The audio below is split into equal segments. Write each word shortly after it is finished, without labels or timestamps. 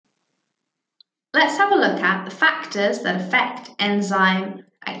Let's have a look at the factors that affect enzyme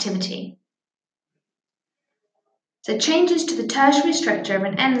activity. So changes to the tertiary structure of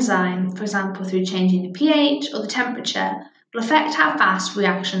an enzyme, for example through changing the pH or the temperature, will affect how fast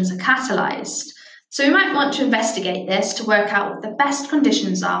reactions are catalyzed. So we might want to investigate this to work out what the best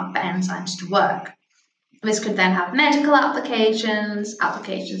conditions are for enzymes to work. This could then have medical applications,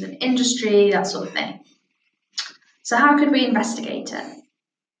 applications in industry, that sort of thing. So how could we investigate it?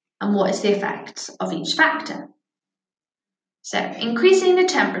 And what is the effect of each factor? So increasing the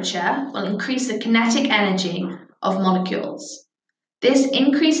temperature will increase the kinetic energy of molecules. This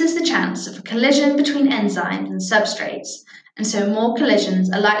increases the chance of a collision between enzymes and substrates, and so more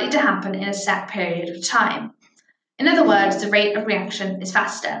collisions are likely to happen in a set period of time. In other words, the rate of reaction is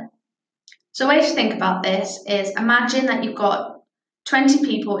faster. So a way to think about this is imagine that you've got 20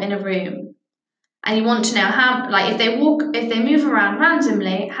 people in a room and you want to know how, if they move around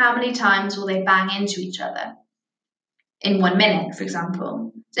randomly, how many times will they bang into each other in 1 minute, for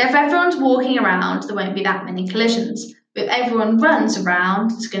example. So if everyone's walking around, there won't be that many collisions. But if everyone runs around,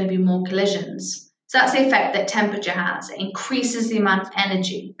 there's going to be more collisions. So that's the effect that temperature has. It increases the amount of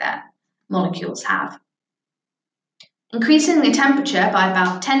energy that molecules have. Increasing the temperature by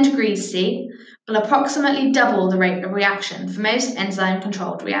about 10 degrees C will approximately double the rate of reaction for most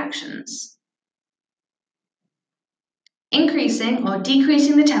enzyme-controlled reactions. Increasing or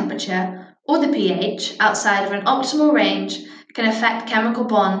decreasing the temperature or the pH outside of an optimal range can affect chemical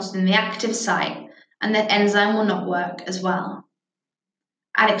bonds in the active site, and the enzyme will not work as well.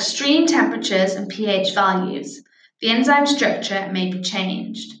 At extreme temperatures and pH values, the enzyme structure may be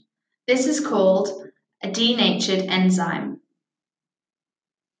changed. This is called a denatured enzyme.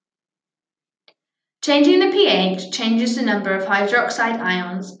 Changing the pH changes the number of hydroxide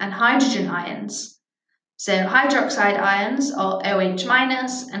ions and hydrogen ions. So hydroxide ions are OH-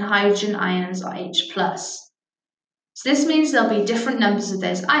 and hydrogen ions are H+. So this means there'll be different numbers of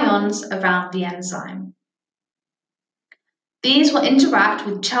those ions around the enzyme. These will interact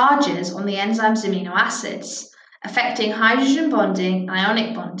with charges on the enzyme's amino acids, affecting hydrogen bonding and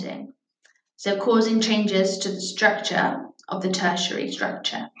ionic bonding, so causing changes to the structure of the tertiary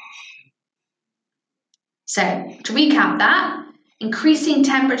structure. So to recap that, increasing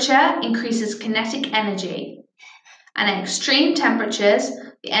temperature increases kinetic energy, and at extreme temperatures,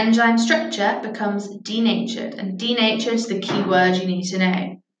 the enzyme structure becomes denatured, and denatured is the key word you need to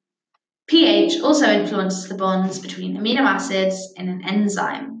know. pH also influences the bonds between amino acids in an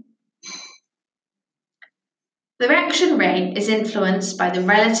enzyme. The reaction rate is influenced by the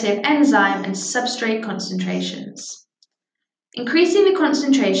relative enzyme and substrate concentrations. Increasing the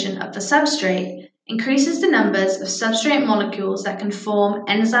concentration of the substrate increases the numbers of substrate molecules that can form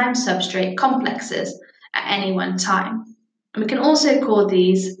enzyme-substrate complexes at any one time. And we can also call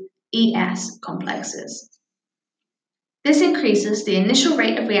these ES complexes. This increases the initial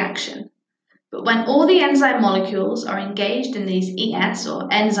rate of reaction, but when all the enzyme molecules are engaged in these ES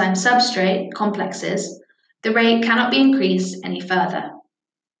or enzyme-substrate complexes, the rate cannot be increased any further.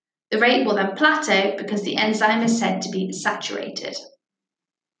 The rate will then plateau because the enzyme is said to be saturated.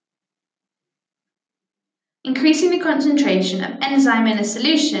 Increasing the concentration of enzyme in a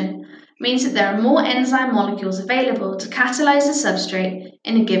solution means that there are more enzyme molecules available to catalyze the substrate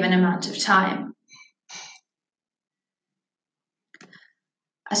in a given amount of time.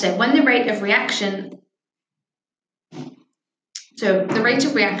 So the rate of reaction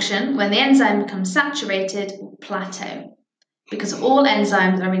when the enzyme becomes saturated will plateau because all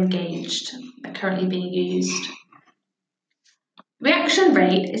enzymes are engaged, are currently being used. Reaction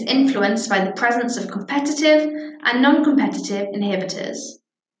rate is influenced by the presence of competitive and non-competitive inhibitors.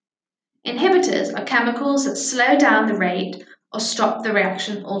 Inhibitors are chemicals that slow down the rate or stop the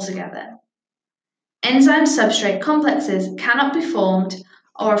reaction altogether. Enzyme-substrate complexes cannot be formed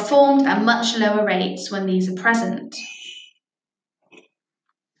or are formed at much lower rates when these are present.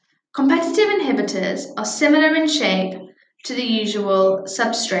 Competitive inhibitors are similar in shape to the usual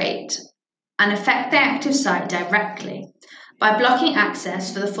substrate and affect the active site directly by blocking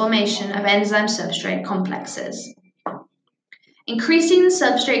access for the formation of enzyme-substrate complexes. Increasing the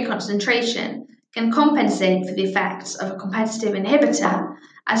substrate concentration can compensate for the effects of a competitive inhibitor,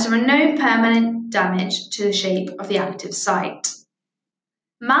 as there are no permanent damage to the shape of the active site.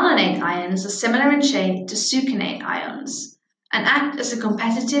 Malonate ions are similar in shape to succinate ions and act as a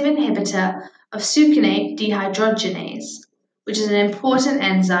competitive inhibitor of succinate dehydrogenase, which is an important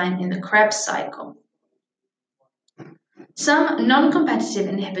enzyme in the Krebs cycle. Some non-competitive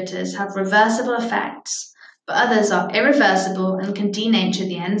inhibitors have reversible effects, but others are irreversible and can denature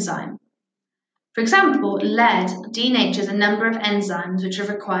the enzyme. For example, lead denatures a number of enzymes which are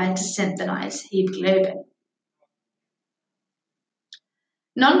required to synthesize hemoglobin.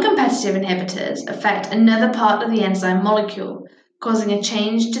 Non-competitive inhibitors affect another part of the enzyme molecule, causing a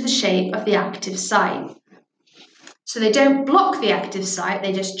change to the shape of the active site. So they don't block the active site,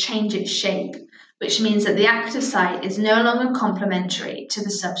 they just change its shape, which means that the active site is no longer complementary to the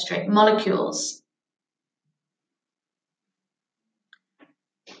substrate molecules.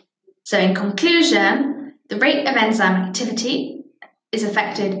 So in conclusion, the rate of enzyme activity is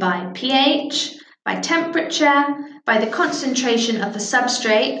affected by pH, by temperature, by the concentration of the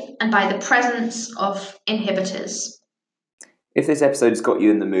substrate, and by the presence of inhibitors. If this episode has got you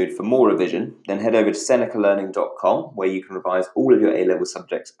in the mood for more revision, then head over to senecalearning.com where you can revise all of your A-level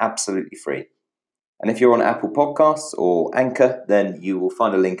subjects absolutely free. And if you're on Apple Podcasts or Anchor, then you will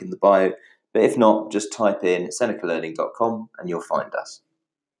find a link in the bio. But if not, just type in senecalearning.com and you'll find us.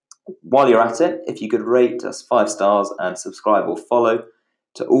 While you're at it, if you could rate us 5 stars and subscribe or follow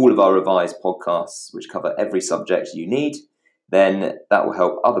to all of our revised podcasts, which cover every subject you need, then that will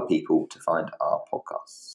help other people to find our podcasts.